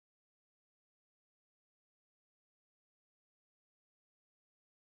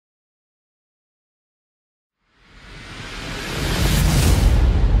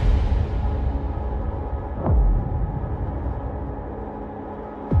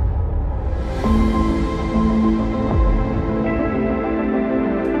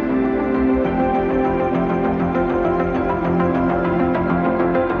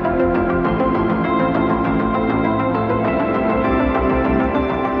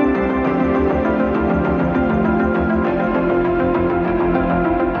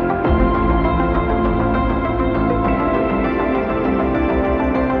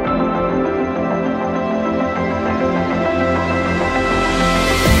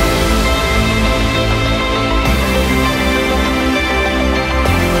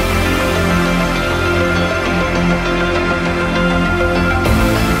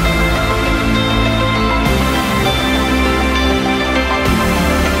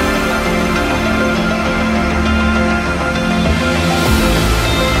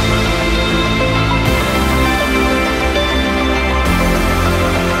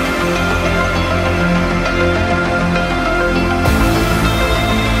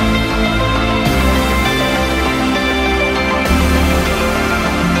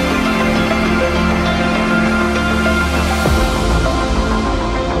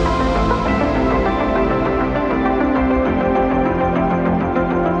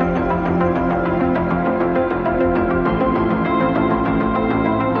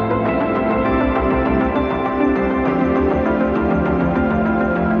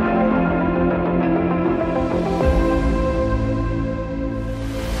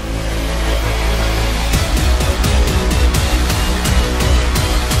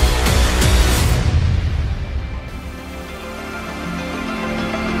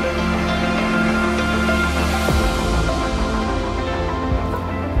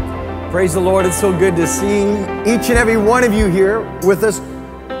Praise the Lord. It's so good to see each and every one of you here with us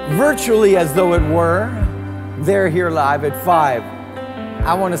virtually as though it were. They're here live at 5.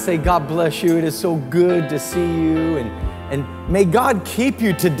 I want to say God bless you. It is so good to see you, and may God keep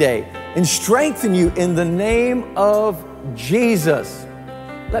you today and strengthen you in the name of Jesus.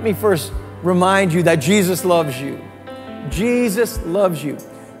 Let me first remind you that Jesus loves you. Jesus loves you.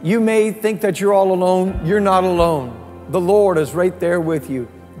 You may think that you're all alone. You're not alone. The Lord is right there with you.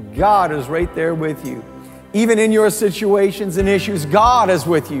 God is right there with you. Even in your situations and issues, God is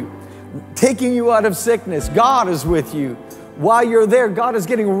with you. Taking you out of sickness, God is with you. While you're there, God is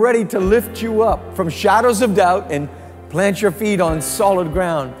getting ready to lift you up from shadows of doubt and plant your feet on solid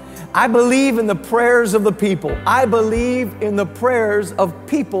ground. I believe in the prayers of the people. I believe in the prayers of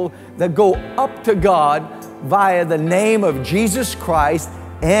people that go up to God via the name of Jesus Christ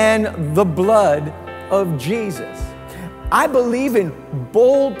and the blood of Jesus. I believe in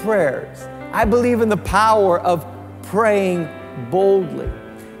bold prayers. I believe in the power of praying boldly.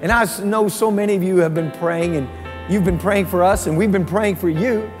 And I know so many of you have been praying, and you've been praying for us, and we've been praying for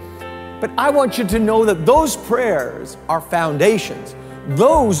you. But I want you to know that those prayers are foundations.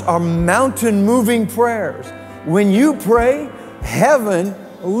 Those are mountain-moving prayers. When you pray, heaven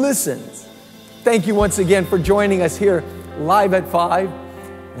listens. Thank you once again for joining us here live at 5.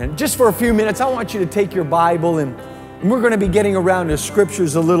 And just for a few minutes, I want you to take your Bible, and we're going to be getting around to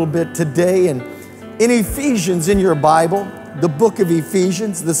scriptures a little bit today. And in Ephesians, in your Bible, the book of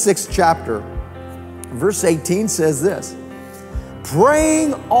Ephesians, the 6th chapter, verse 18 says this: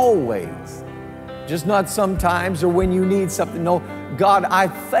 praying always, just not sometimes or when you need something. No, God, I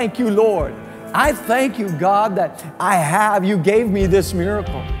thank you, Lord. I thank you, God, that you gave me this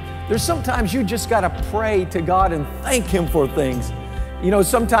miracle. There's sometimes you just got to pray to God and thank Him for things. You know,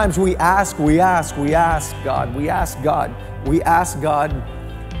 sometimes we ask God.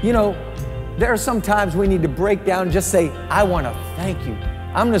 You know, there are some times we need to break down and just say, I want to thank you.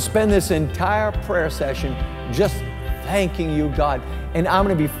 I'm going to spend this entire prayer session just thanking you, God. And I'm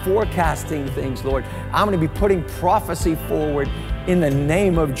going to be forecasting things, Lord. I'm going to be putting prophecy forward in the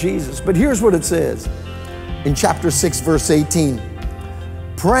name of Jesus. But here's what it says in chapter 6, verse 18.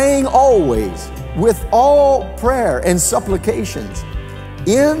 Praying always with all prayer and supplications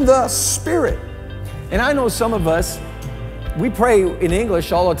in the Spirit. And I know some of us, we pray in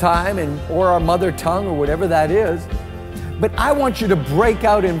English all the time, or our mother tongue or whatever that is. But I want you to break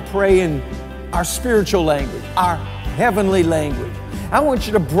out and pray in our spiritual language, our heavenly language. I want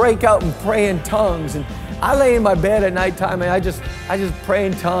you to break out and pray in tongues. And I lay in my bed at nighttime and I just pray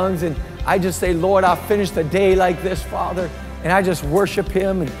in tongues, and I just say, Lord, I'll finish the day like this, Father. And I just worship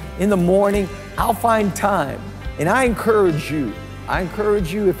Him. And in the morning, I'll find time. And I encourage you,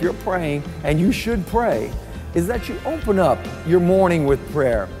 if you're praying, and you should pray, is that you open up your morning with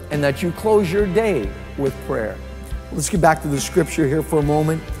prayer and that you close your day with prayer. Let's get back to the scripture here for a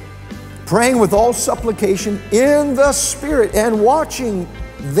moment. Praying with all supplication in the Spirit, and watching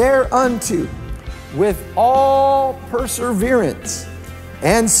thereunto with all perseverance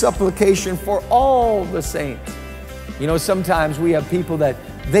and supplication for all the saints. You know, sometimes we have people that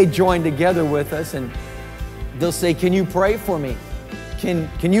they join together with us and they'll say, can you pray for me?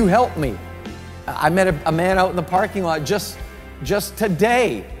 Can you help me? I met a man out in the parking lot just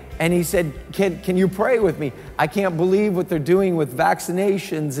today, and he said, can you pray with me? I can't believe what they're doing with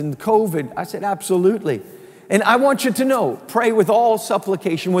vaccinations and COVID. I said, absolutely. And I want you to know, pray with all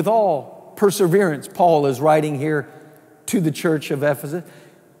supplication, with all perseverance. Paul is writing here to the church of Ephesus.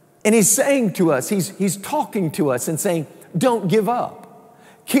 And he's saying to us, he's talking to us and saying, don't give up.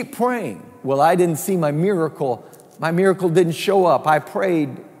 Keep praying. Well, I didn't see my miracle. My miracle didn't show up. I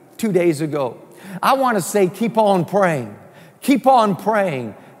prayed 2 days ago. I want to say, keep on praying. Keep on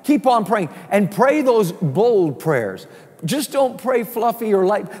praying. Keep on praying. And pray those bold prayers. Just don't pray fluffy or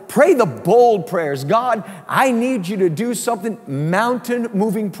light. Pray the bold prayers. God, I need you to do something.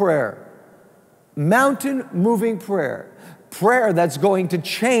 Mountain-moving prayer. Mountain-moving prayer. Prayer that's going to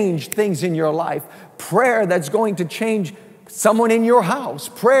change things in your life. Prayer that's going to change someone in your house.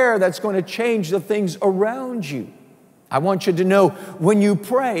 Prayer that's going to change the things around you. I want you to know, when you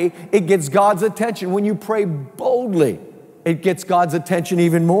pray, it gets God's attention. When you pray boldly, it gets God's attention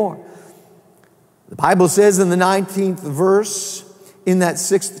even more. The Bible says in the 19th verse, in that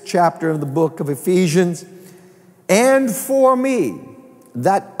 6th chapter of the book of Ephesians, and for me,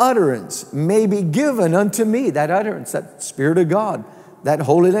 that utterance may be given unto me, that utterance, that Spirit of God, that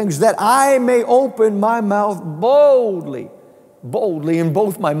holy language, that I may open my mouth boldly in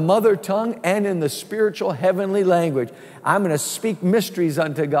both my mother tongue and in the spiritual heavenly language. I'm going to speak mysteries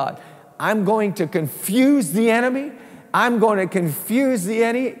unto God. I'm going to confuse the enemy. I'm going to confuse the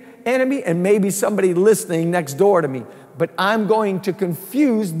enemy and maybe somebody listening next door to me, but I'm going to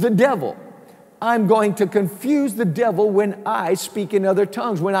confuse the devil. I'm going to confuse the devil when I speak in other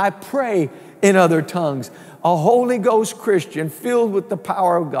tongues, when I pray in other tongues. A Holy Ghost Christian filled with the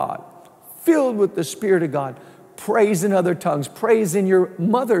power of God, filled with the Spirit of God, prays in other tongues, prays in your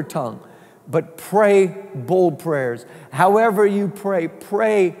mother tongue, but pray bold prayers. However you pray,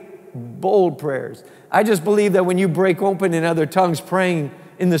 pray bold prayers. I just believe that when you break open in other tongues, praying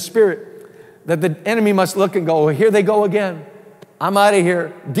in the Spirit, that the enemy must look and go, here they go again. I'm out of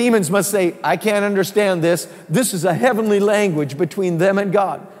here. Demons must say, I can't understand this. This is a heavenly language between them and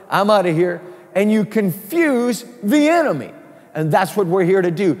God. I'm out of here. And you confuse the enemy. And that's what we're here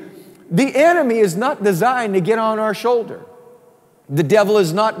to do. The enemy is not designed to get on our shoulder. The devil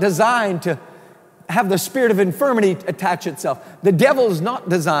is not designed to have the spirit of infirmity attach itself. The devil is not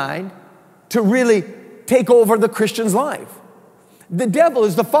designed to really take over the Christian's life. The devil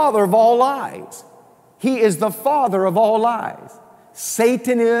is the father of all lies. He is the father of all lies.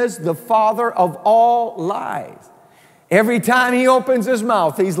 Satan is the father of all lies. Every time he opens his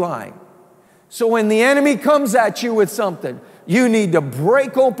mouth, he's lying. So when the enemy comes at you with something, you need to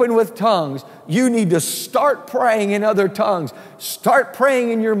break open with tongues. You need to start praying in other tongues. Start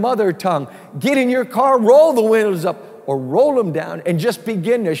praying in your mother tongue. Get in your car, roll the windows up or roll them down and just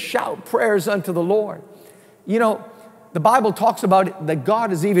begin to shout prayers unto the Lord. You know, the Bible talks about it, that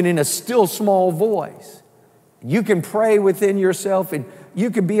God is even in a still small voice. You can pray within yourself, and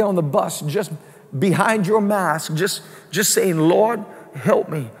you can be on the bus just behind your mask, just saying, Lord, help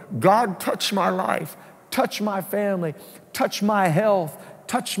me. God, touch my life, touch my family, touch my health,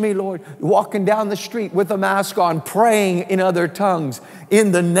 touch me, Lord. Walking down the street with a mask on, praying in other tongues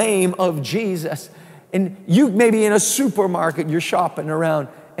in the name of Jesus. And you maybe in a supermarket, you're shopping around,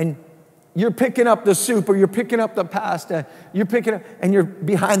 and you're picking up the soup or you're picking up the pasta, you're picking up, and you're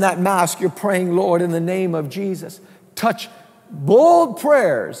behind that mask, you're praying, Lord, in the name of Jesus. Touch. Bold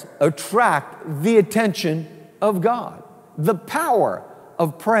prayers attract the attention of God. The power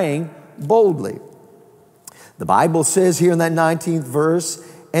of praying boldly. The Bible says here in that 19th verse,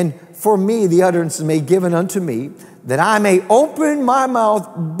 and for me the utterance is made given unto me, that I may open my mouth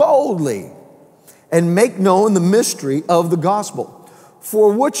boldly and make known the mystery of the gospel,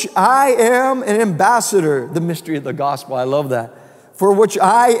 for which I am an ambassador. The mystery of the gospel, I love that. For which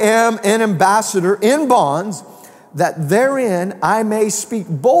I am an ambassador in bonds, that therein I may speak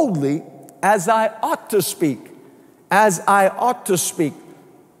boldly as I ought to speak. As I ought to speak.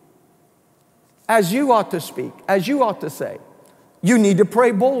 As you ought to speak. As you ought to say. You need to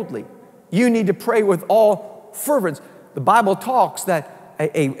pray boldly. You need to pray with all fervence. The Bible talks that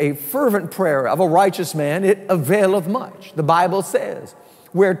a fervent prayer of a righteous man, it availeth much. The Bible says,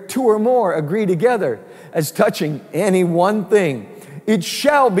 where two or more agree together as touching any one thing, it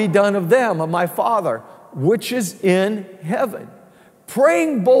shall be done of them, of my Father, which is in heaven.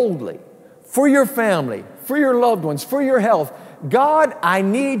 Praying boldly for your family, for your loved ones, for your health. God, I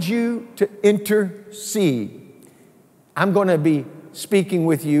need you to intercede. I'm going to be speaking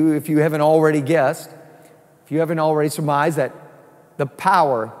with you, if you haven't already guessed, if you haven't already surmised, that the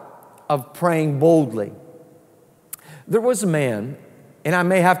power of praying boldly. There was a man, and I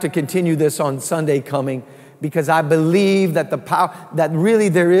may have to continue this on Sunday coming, because I believe that the power, that really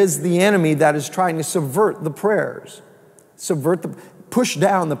there is the enemy that is trying to subvert the prayers, push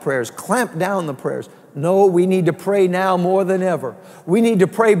down the prayers, clamp down the prayers. No, we need to pray now more than ever. We need to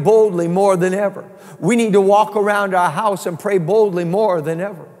pray boldly more than ever. We need to walk around our house and pray boldly more than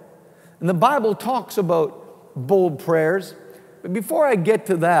ever. And the Bible talks about bold prayers. But before I get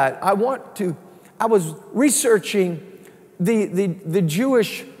to that, I was researching the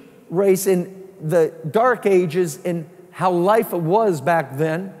Jewish race in the dark ages and how life was back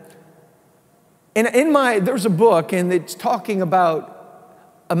then. And there's a book, and it's talking about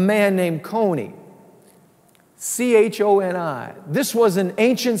a man named Coney. C-H-O-N-I. This was an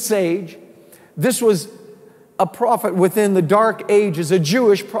ancient sage. This was a prophet within the dark ages, a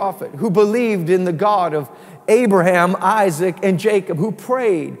Jewish prophet who believed in the God of Abraham, Isaac, and Jacob, who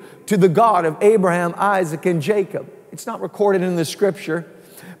prayed to the God of Abraham, Isaac, and Jacob. It's not recorded in the scripture,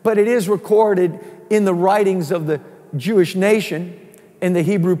 but it is recorded in the writings of the Jewish nation and the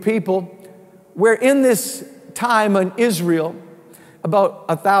Hebrew people, where in this time in Israel, about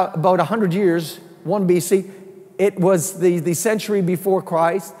 100 years, 1 BC, it was the century before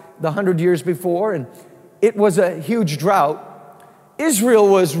Christ, the 100 years before, and it was a huge drought. Israel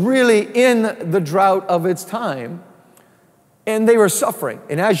was really in the drought of its time, and they were suffering.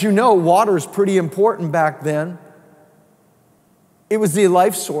 And as you know, water is pretty important back then. It was the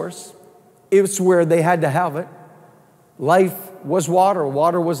life source. It's where they had to have it. Life was water.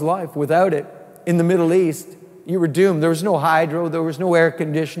 Water was life. Without it, in the Middle East, you were doomed. There was no hydro. There was no air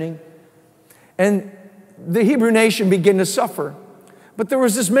conditioning. And the Hebrew nation began to suffer. But there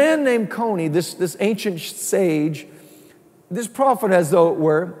was this man named Coney, this ancient sage, this prophet as though it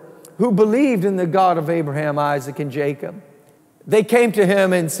were, who believed in the God of Abraham, Isaac, and Jacob. They came to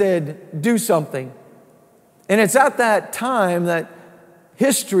him and said, do something. And it's at that time that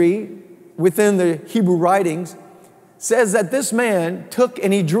history within the Hebrew writings says that this man took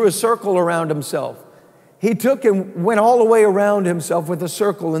and he drew a circle around himself. He took and went all the way around himself with a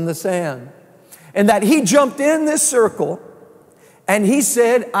circle in the sand. And that he jumped in this circle and he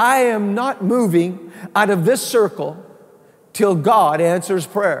said, I am not moving out of this circle till God answers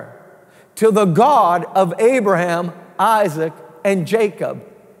prayer. Till the God of Abraham, Isaac, and Jacob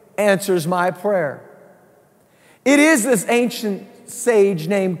answers my prayer. It is this ancient sage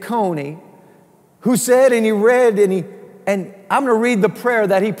named Coney who said, and he read, and I'm going to read the prayer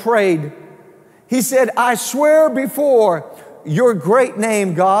that he prayed. He said, I swear before your great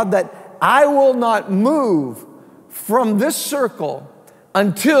name, God, that I will not move from this circle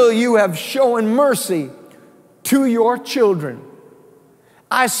until you have shown mercy to your children.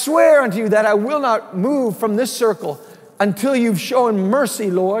 I swear unto you that I will not move from this circle until you've shown mercy,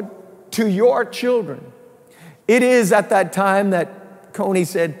 Lord, to your children. It is at that time that Coney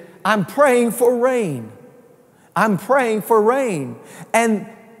said, I'm praying for rain. I'm praying for rain. And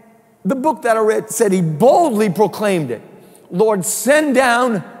the book that I read said he boldly proclaimed it. Lord, send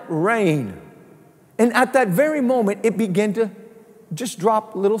down rain. And at that very moment, it began to just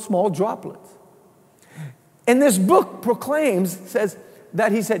drop little small droplets. And this book proclaims, says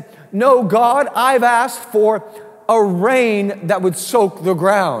that he said, no, God, I've asked for a rain that would soak the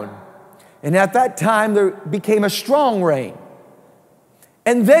ground. And at that time, there became a strong rain.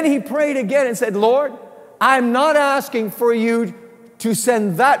 And then he prayed again and said, Lord, I'm not asking for you to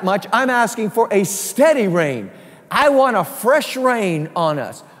send that much. I'm asking for a steady rain. I want a fresh rain on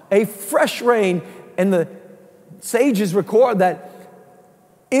us, a fresh rain. And the sages record that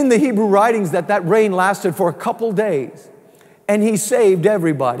in the Hebrew writings that rain lasted for a couple days. And he saved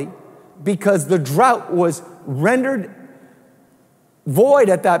everybody because the drought was rendered void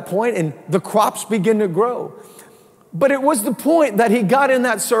at that point and the crops began to grow. But it was the point that he got in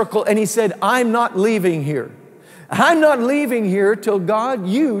that circle and he said, I'm not leaving here. I'm not leaving here till God,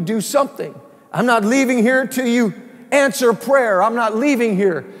 you do something. I'm not leaving here till you answer prayer. I'm not leaving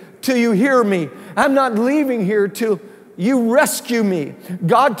here till you hear me. I'm not leaving here till you rescue me.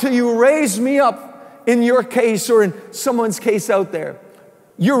 God, till you raise me up in your case or in someone's case out there.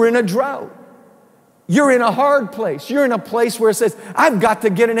 You're in a drought. You're in a hard place. You're in a place where it says, I've got to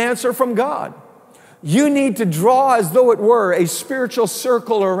get an answer from God. You need to draw as though it were a spiritual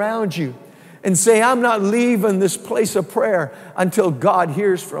circle around you and say, I'm not leaving this place of prayer until God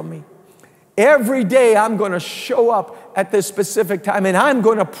hears from me. Every day I'm going to show up at this specific time and I'm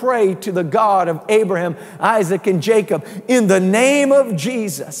going to pray to the God of Abraham, Isaac, and Jacob in the name of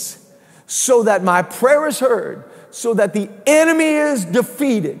Jesus so that my prayer is heard, so that the enemy is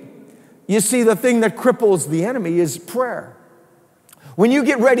defeated. You see, the thing that cripples the enemy is prayer. When you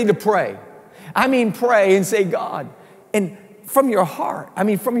get ready to pray, I mean pray and say, God, and from your heart, I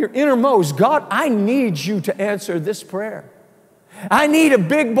mean from your innermost, God, I need you to answer this prayer. I need a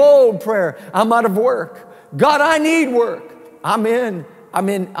big, bold prayer. I'm out of work. God, I need work. I'm in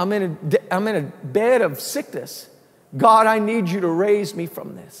a bed of sickness. God, I need you to raise me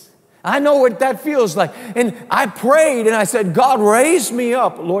from this. I know what that feels like. And I prayed and I said, God, raise me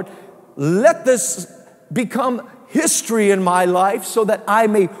up, Lord. Let this become history in my life so that I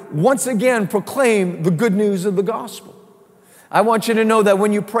may once again proclaim the good news of the gospel. I want you to know that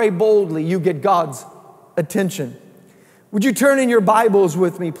when you pray boldly, you get God's attention. Would you turn in your Bibles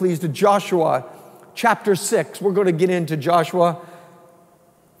with me, please, to Joshua chapter 6. We're going to get into Joshua.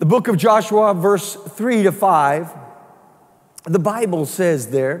 The book of Joshua, verse 3 to 5. The Bible says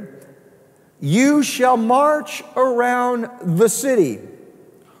there, you shall march around the city,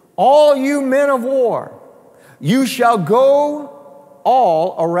 all you men of war. You shall go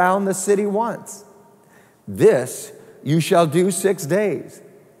all around the city once. This you shall do 6 days.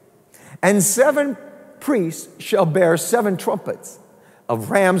 And 7 priests shall bear 7 trumpets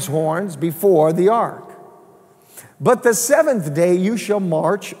of ram's horns before the ark. But the 7th day you shall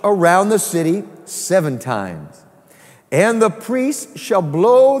march around the city 7 times. And the priests shall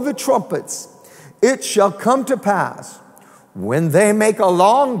blow the trumpets. It shall come to pass when they make a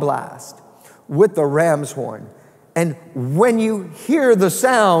long blast with the ram's horn, and when you hear the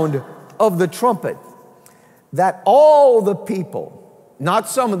sound of the trumpet, that all the people, not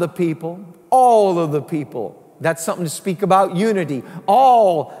some of the people, all of the people That's something to speak about unity.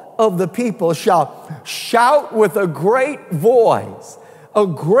 All of the people shall shout with a great voice, a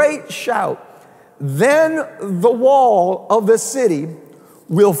great shout. Then the wall of the city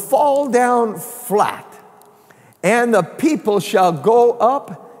will fall down flat, and the people shall go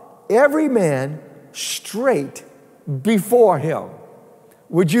up, every man straight before him.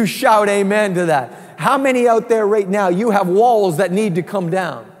 Would you shout amen to that? How many out there right now, you have walls that need to come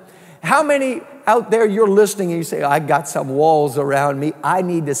down? How many out there you're listening and you say, I got some walls around me. I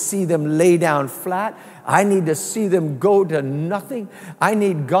need to see them lay down flat. I need to see them go to nothing. I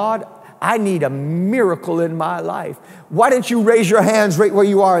need God. I need a miracle in my life. Why don't you raise your hands right where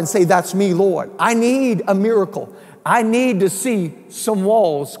you are and say, that's me, Lord. I need a miracle. I need to see some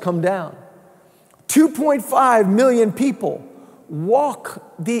walls come down. 2.5 million people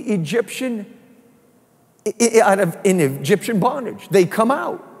walk the Egyptian in Egyptian bondage. They come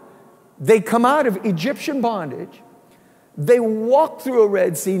out. They come out of Egyptian bondage. They walk through a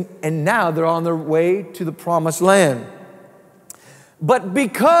Red Sea, and now they're on their way to the promised land. But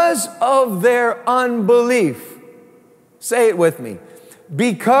because of their unbelief, say it with me,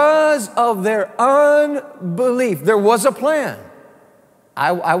 because of their unbelief, there was a plan.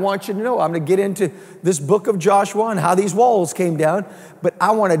 I want you to know, I'm going to get into this book of Joshua and how these walls came down, but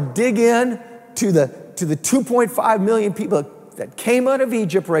I want to dig in to the 2.5 million people that came out of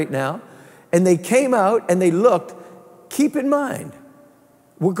Egypt right now, and they came out and they looked. Keep in mind,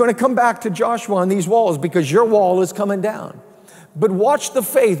 we're going to come back to Joshua on these walls because your wall is coming down. But watch the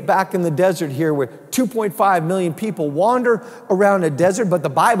faith back in the desert here where 2.5 million people wander around a desert, but the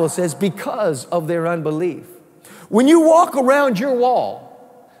Bible says because of their unbelief. When you walk around your wall,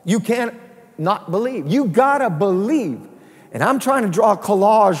 you can't not believe. You gotta believe. And I'm trying to draw a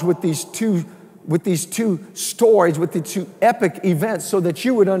collage with these two stories, with the two epic events so that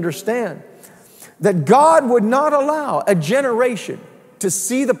you would understand that God would not allow a generation to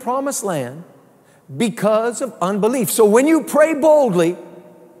see the promised land because of unbelief. So when you pray boldly,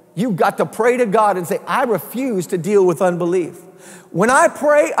 you've got to pray to God and say, I refuse to deal with unbelief. When I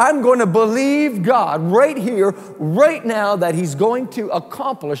pray, I'm going to believe God right here, right now, that He's going to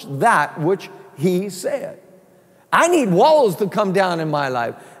accomplish that which He said. I need walls to come down in my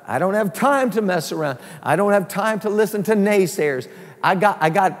life. I don't have time to mess around. I don't have time to listen to naysayers. I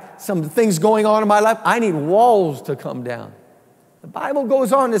got some things going on in my life. I need walls to come down. The Bible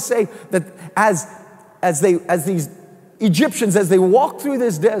goes on to say that as these Egyptians, as they walked through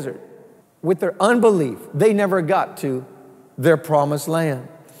this desert with their unbelief, they never got to their promised land.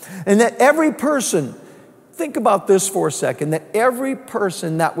 And that every person, think about this for a second, that every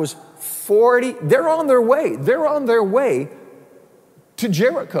person that was 40, they're on their way to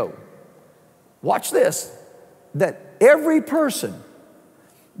Jericho. Watch this, that every person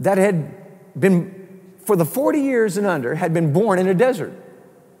that had been, for the 40 years and under, had been born in a desert.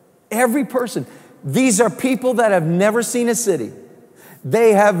 Every person. These are people that have never seen a city.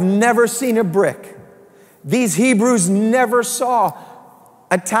 They have never seen a brick. These Hebrews never saw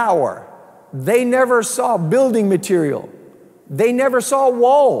a tower. They never saw building material. They never saw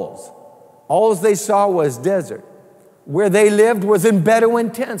walls. All they saw was desert. Where they lived was in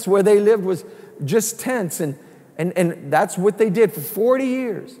Bedouin tents. Where they lived was just tents. And that's what they did for 40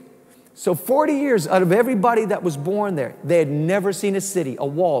 years. So 40 years out of everybody that was born there, they had never seen a city, a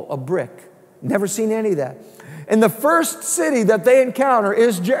wall, a brick. Never seen any of that. And the first city that they encounter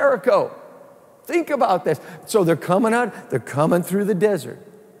is Jericho. Think about this. So they're coming out, they're coming through the desert.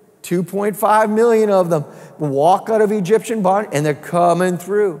 2.5 million of them walk out of Egyptian bondage and they're coming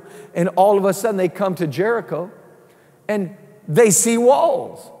through. And all of a sudden they come to Jericho and they see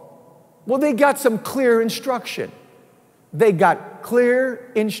walls. Well, they got some clear instruction. They got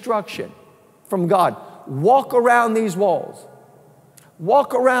clear instruction from God. Walk around these walls.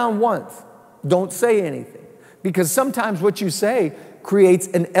 Walk around once. Don't say anything. Because sometimes what you say creates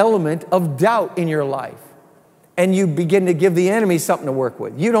an element of doubt in your life. And you begin to give the enemy something to work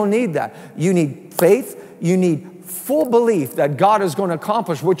with. You don't need that. You need faith. You need full belief that God is going to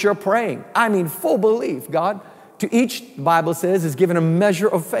accomplish what you're praying. I mean, full belief. God, to each, the Bible says, is given a measure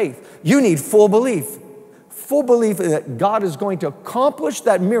of faith. You need full belief. Full belief that God is going to accomplish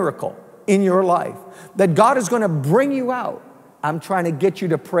that miracle in your life. That God is going to bring you out. I'm trying to get you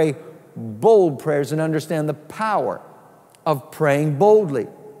to pray bold prayers and understand the power of praying boldly.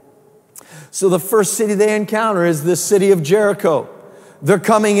 So the first city they encounter is the city of Jericho. They're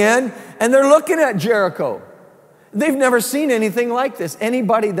coming in and they're looking at Jericho. They've never seen anything like this.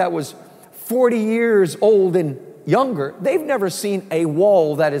 Anybody that was 40 years old and younger, they've never seen a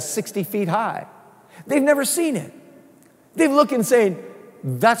wall that is 60 feet high. They've never seen it. They've looked and saying,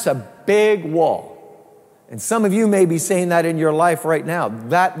 that's a big wall. And some of you may be saying that in your life right now.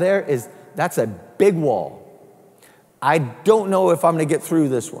 That's a big wall. I don't know if I'm going to get through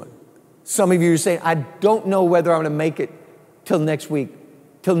this one. Some of you are saying, I don't know whether I'm going to make it till next week,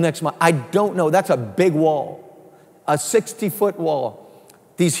 till next month. I don't know. That's a big wall, a 60-foot wall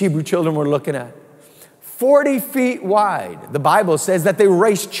these Hebrew children were looking at. 40 feet wide. The Bible says that they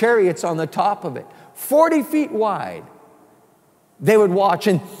raced chariots on the top of it. 40 feet wide. They would watch,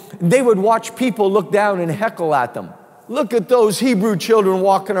 and they would watch people look down and heckle at them. Look at those Hebrew children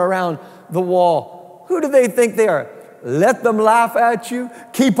walking around the wall. Who do they think they are? Let them laugh at you.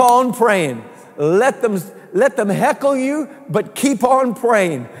 Keep on praying. Let them heckle you, but keep on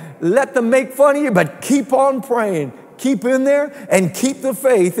praying. Let them make fun of you, but keep on praying. Keep in there and keep the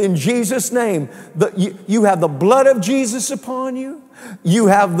faith in Jesus' name. You have the blood of Jesus upon you. You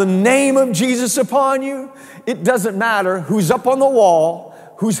have the name of Jesus upon you. It doesn't matter who's up on the wall,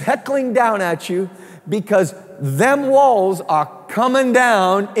 who's heckling down at you, because them walls are coming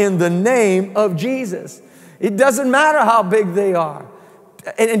down in the name of Jesus. It doesn't matter how big they are.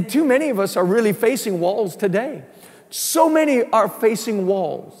 And too many of us are really facing walls today. So many are facing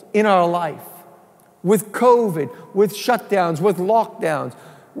walls in our life. With COVID, with shutdowns, with lockdowns.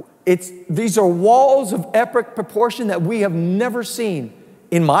 These are walls of epic proportion that we have never seen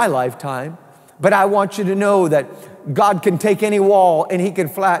in my lifetime. But I want you to know that God can take any wall and He can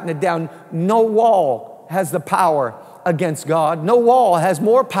flatten it down. No wall has the power against God. No wall has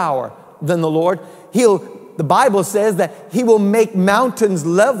more power than the Lord. The Bible says that He will make mountains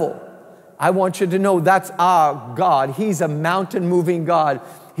level. I want you to know that's our God. He's a mountain moving God.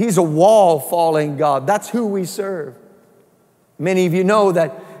 He's a wall falling God. That's who we serve. Many of you know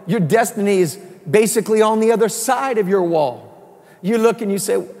that your destiny is basically on the other side of your wall. You look and you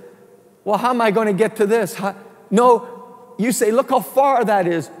say, well, how am I going to get to this? No, you say, look how far that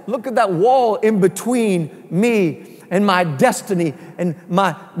is. Look at that wall in between me and my destiny and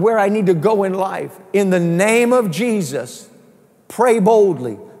where I need to go in life. In the name of Jesus, pray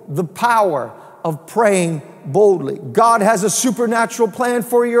boldly. The power of praying boldly. God has a supernatural plan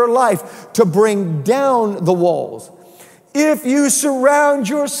for your life to bring down the walls. If you surround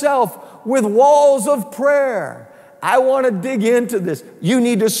yourself with walls of prayer, I want to dig into this. You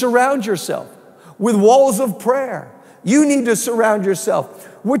need to surround yourself with walls of prayer. You need to surround yourself.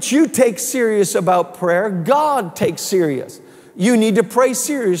 What you take serious about prayer, God takes serious. You need to pray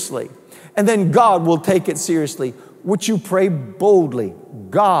seriously, and then God will take it seriously. What you pray boldly,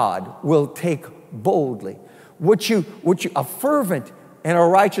 God will take boldly. A fervent and a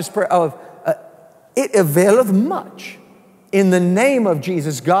righteous prayer it availeth much. In the name of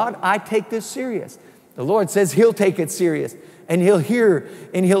Jesus, God, I take this serious. The Lord says He'll take it serious, and He'll hear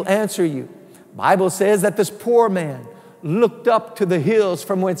and He'll answer you. The Bible says that this poor man looked up to the hills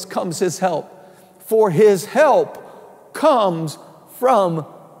from whence comes his help. For his help comes from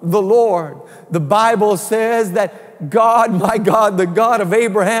the Lord. The Bible says that God, my God, the God of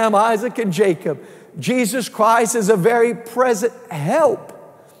Abraham, Isaac, and Jacob, Jesus Christ is a very present help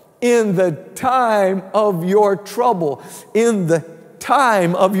in the time of your trouble, in the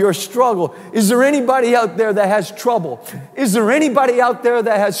time of your struggle. Is there anybody out there that has trouble? Is there anybody out there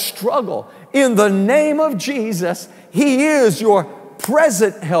that has struggle? In the name of Jesus, He is your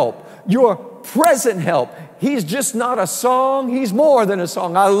present help, your present help. He's just not a song. He's more than a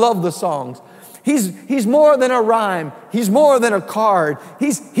song. I love the songs. He's more than a rhyme. He's more than a card.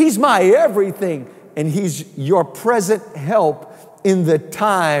 He's my everything. And He's your present help in the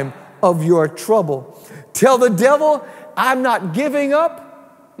time of your trouble. Tell the devil, I'm not giving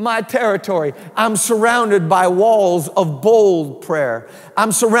up my territory. I'm surrounded by walls of bold prayer.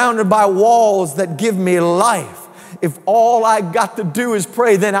 I'm surrounded by walls that give me life. If all I got to do is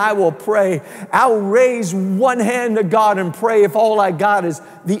pray, then I will pray. I'll raise one hand to God and pray if all I got is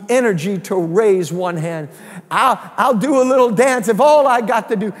the energy to raise one hand. I'll do a little dance if all I got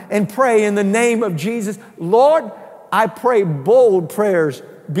to do and pray in the name of Jesus. Lord, I pray bold prayers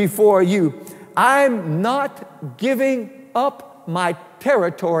before you. I'm not giving up my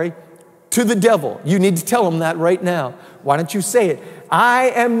territory to the devil. You need to tell him that right now. Why don't you say it?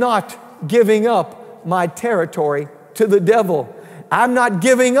 I am not giving up my territory to the devil. I'm not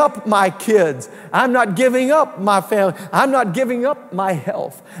giving up my kids. I'm not giving up my family. I'm not giving up my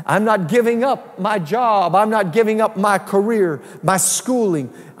health. I'm not giving up my job. I'm not giving up my career, my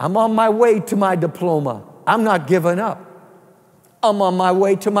schooling. I'm on my way to my diploma. I'm not giving up. I'm on my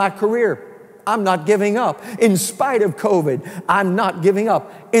way to my career. I'm not giving up. In spite of COVID, I'm not giving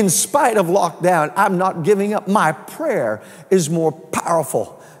up. In spite of lockdown, I'm not giving up. My prayer is more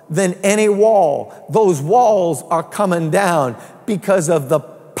powerful than any wall. Those walls are coming down because of the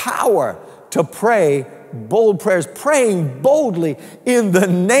power to pray bold prayers, praying boldly in the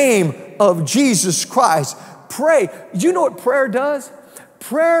name of Jesus Christ. Pray. You know what prayer does?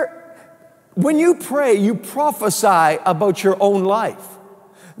 Prayer, when you pray, you prophesy about your own life.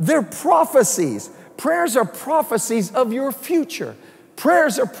 They're prophecies. Prayers are prophecies of your future.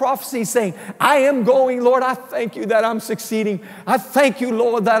 Prayers are prophecies saying, I am going, Lord, I thank you that I'm succeeding. I thank you,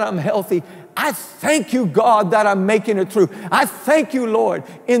 Lord, that I'm healthy. I thank you, God, that I'm making it through. I thank you, Lord,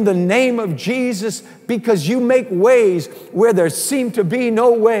 in the name of Jesus, because you make ways where there seem to be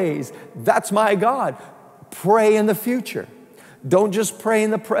no ways. That's my God. Pray in the future. Don't just pray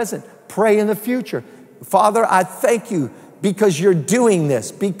in the present. Pray in the future. Father, I thank you because you're doing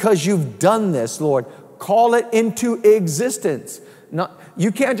this, because you've done this, Lord. Call it into existence.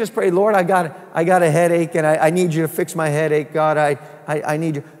 You can't just pray, Lord, I got a headache and I need you to fix my headache. God, I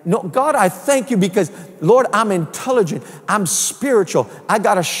need you. No, God, I thank you because, Lord, I'm intelligent. I'm spiritual. I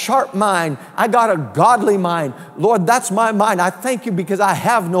got a sharp mind. I got a godly mind. Lord, that's my mind. I thank you because I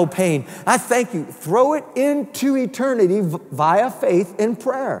have no pain. I thank you. Throw it into eternity via faith in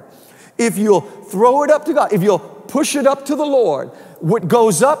prayer. If you'll throw it up to God, if you'll push it up to the Lord, what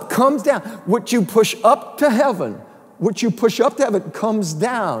goes up comes down. What you push up to heaven, comes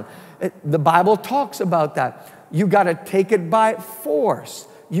down. The Bible talks about that. You got to take it by force.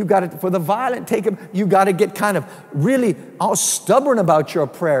 You got to, for the violent, take it. You got to get kind of really all stubborn about your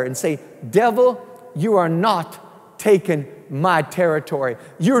prayer and say, devil, you are not taking my territory.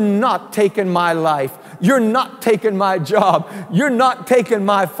 You're not taking my life. You're not taking my job. You're not taking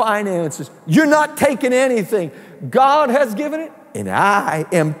my finances. You're not taking anything. God has given it, and I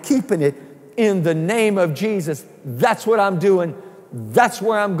am keeping it in the name of Jesus. That's what I'm doing. That's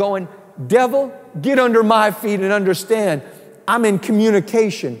where I'm going. Devil, get under my feet and understand I'm in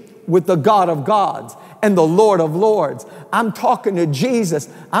communication with the God of gods and the Lord of lords. I'm talking to Jesus.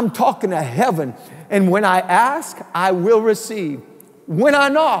 I'm talking to heaven. And when I ask, I will receive. When I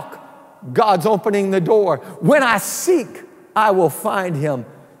knock, God's opening the door. When I seek, I will find him.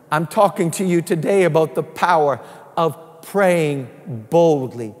 I'm talking to you today about the power of praying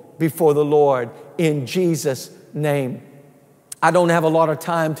boldly before the Lord in Jesus' name. I don't have a lot of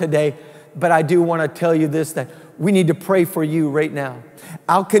time today, but I do want to tell you this, that we need to pray for you right now.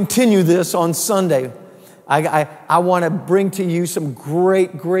 I'll continue this on Sunday. I want to bring to you some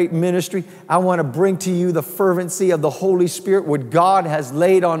great ministry. I want to bring to you the fervency of the Holy Spirit, what God has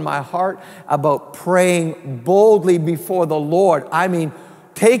laid on my heart about praying boldly before the Lord. I mean,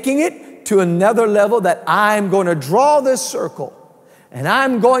 taking it to another level, that I'm going to draw this circle and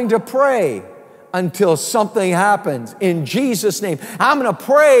I'm going to pray until something happens in Jesus' name. I'm going to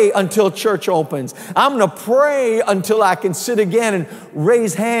pray until church opens. I'm going to pray until I can sit again and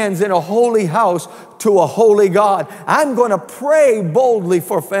raise hands in a holy house to a holy God. I'm going to pray boldly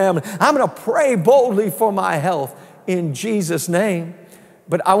for family. I'm going to pray boldly for my health in Jesus' name.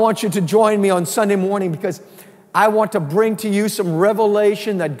 But I want you to join me on Sunday morning, because I want to bring to you some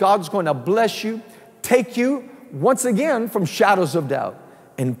revelation that God's going to bless you, take you once again from shadows of doubt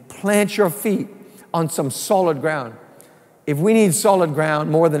and plant your feet on some solid ground. If we need solid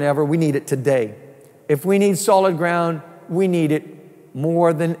ground more than ever, we need it today. If we need solid ground, we need it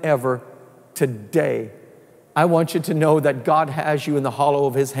more than ever today. I want you to know that God has you in the hollow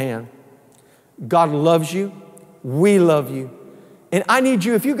of his hand. God loves you. We love you. And I need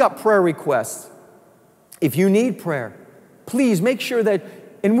you, if you got prayer requests, if you need prayer, please make sure that,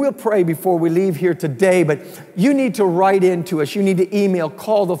 and we'll pray before we leave here today, but you need to write into us. You need to email,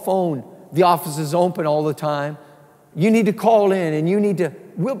 call the phone. The office is open all the time. You need to call in, and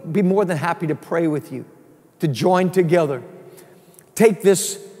we'll be more than happy to pray with you, to join together. Take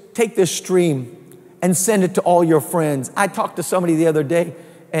this stream and send it to all your friends. I talked to somebody the other day,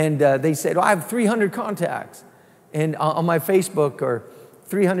 and they said, I have 300 contacts and on my Facebook, or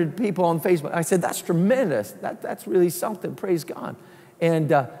 300 people on Facebook. I said, that's tremendous. That's really something. Praise God.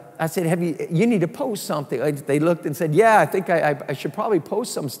 And I said, you need to post something. They looked and said, yeah, I think I should probably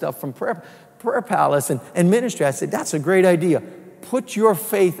post some stuff from Prayer Palace and ministry. I said, that's a great idea. Put your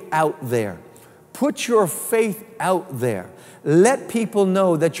faith out there. Put your faith out there. Let people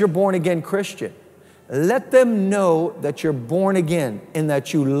know that you're born again Christian. Let them know that you're born again and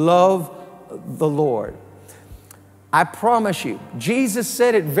that you love the Lord. I promise you, Jesus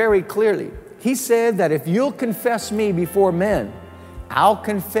said it very clearly. He said that if you'll confess me before men, I'll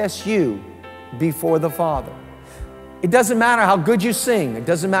confess you before the Father. It doesn't matter how good you sing. It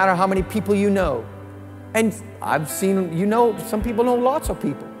doesn't matter how many people you know. And I've seen, some people know lots of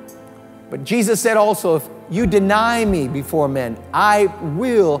people. But Jesus said also, if you deny me before men, I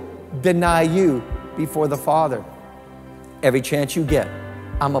will deny you before the Father. Every chance you get,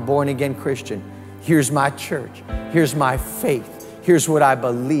 I'm a born-again Christian. Here's my church. Here's my faith. Here's what I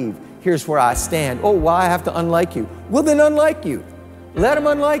believe. Here's where I stand. Oh, well, I have to unlike you. Well, then unlike you. Let them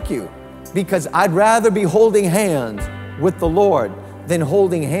unlike you. Because I'd rather be holding hands with the Lord than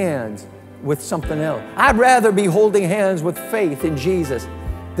holding hands with something else. I'd rather be holding hands with faith in Jesus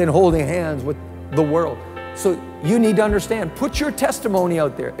than holding hands with the world. So you need to understand, put your testimony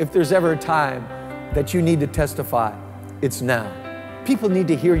out there. If there's ever a time that you need to testify, it's now. People need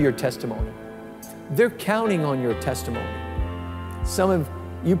to hear your testimony. They're counting on your testimony. Some of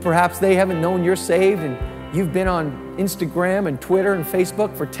you, perhaps they haven't known you're saved, and you've been on Instagram and Twitter and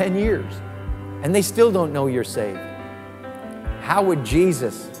Facebook for 10 years, and they still don't know you're saved. How would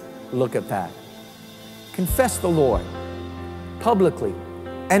Jesus look at that? Confess the Lord publicly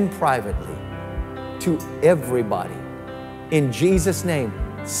and privately to everybody. In Jesus' name,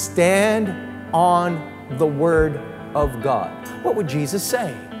 stand on the Word of God. What would Jesus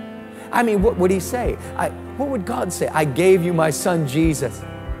say? I mean, what would He say? What would God say? I gave you my Son, Jesus.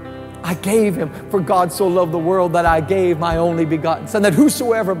 I gave Him, for God so loved the world that I gave my only begotten Son, that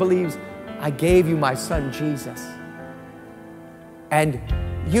whosoever believes, I gave you my Son, Jesus. And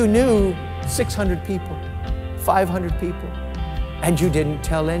you knew 600 people, 500 people, and you didn't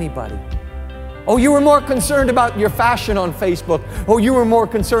tell anybody. Oh, you were more concerned about your fashion on Facebook. Oh, you were more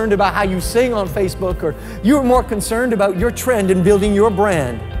concerned about how you sing on Facebook, or you were more concerned about your trend and building your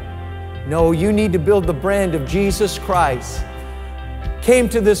brand. No, you need to build the brand of Jesus Christ. Came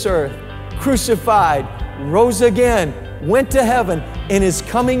to this earth, crucified, rose again, went to heaven, and is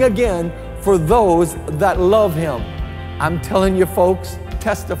coming again for those that love Him. I'm telling you, folks,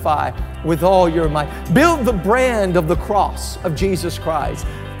 testify with all your might. Build the brand of the cross of Jesus Christ.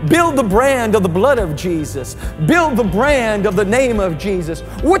 Build the brand of the blood of Jesus. Build the brand of the name of Jesus.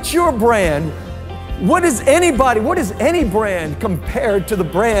 What's your brand? What is any brand compared to the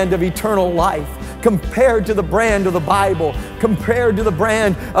brand of eternal life? Compared to the brand of the Bible? Compared to the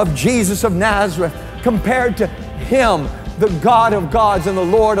brand of Jesus of Nazareth? Compared to Him, the God of gods and the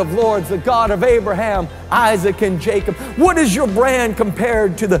Lord of lords, the God of Abraham, Isaac, and Jacob? What is your brand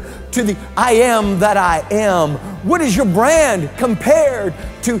compared to the I am that I am? What is your brand compared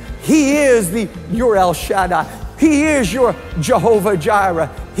to He is your El Shaddai? He is your Jehovah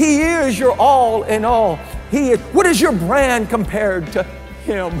Jireh. He is your all in all. What is your brand compared to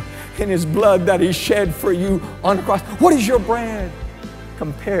Him and His blood that He shed for you on the cross? What is your brand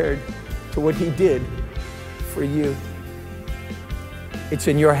compared to what He did for you? It's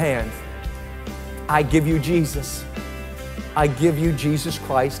in your hands. I give you Jesus. I give you Jesus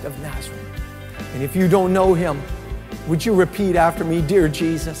Christ of Nazareth. And if you don't know Him, would you repeat after me? Dear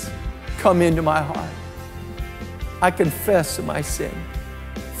Jesus, come into my heart. I confess my sin.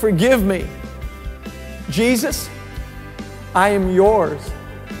 Forgive me. Jesus, I am yours.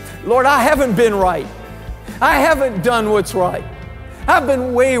 Lord, I haven't been right. I haven't done what's right. I've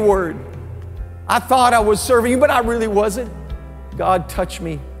been wayward. I thought I was serving you, but I really wasn't. God, touch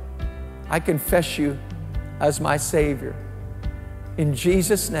me. I confess you as my Savior. In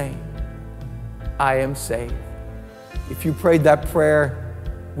Jesus' name, I am saved. If you prayed that prayer,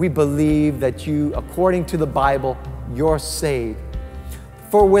 we believe that you, according to the Bible, you're saved.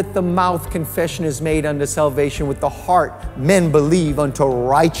 For with the mouth confession is made unto salvation, with the heart men believe unto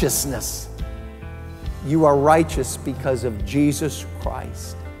righteousness. You are righteous because of Jesus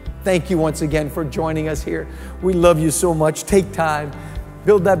Christ. Thank you once again for joining us here. We love you so much. Take time,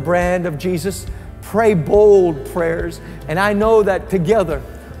 build that brand of Jesus, pray bold prayers, and I know that together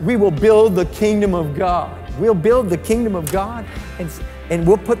we will build the kingdom of God. We'll build the kingdom of God, and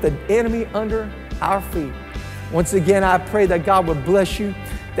we'll put the enemy under our feet. Once again, I pray that God would bless you,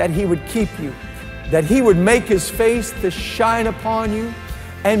 that He would keep you, that He would make His face to shine upon you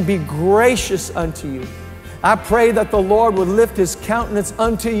and be gracious unto you. I pray that the Lord would lift His countenance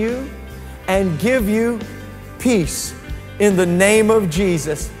unto you and give you peace in the name of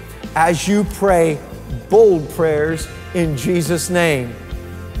Jesus as you pray bold prayers in Jesus' name.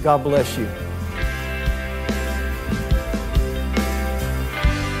 God bless you.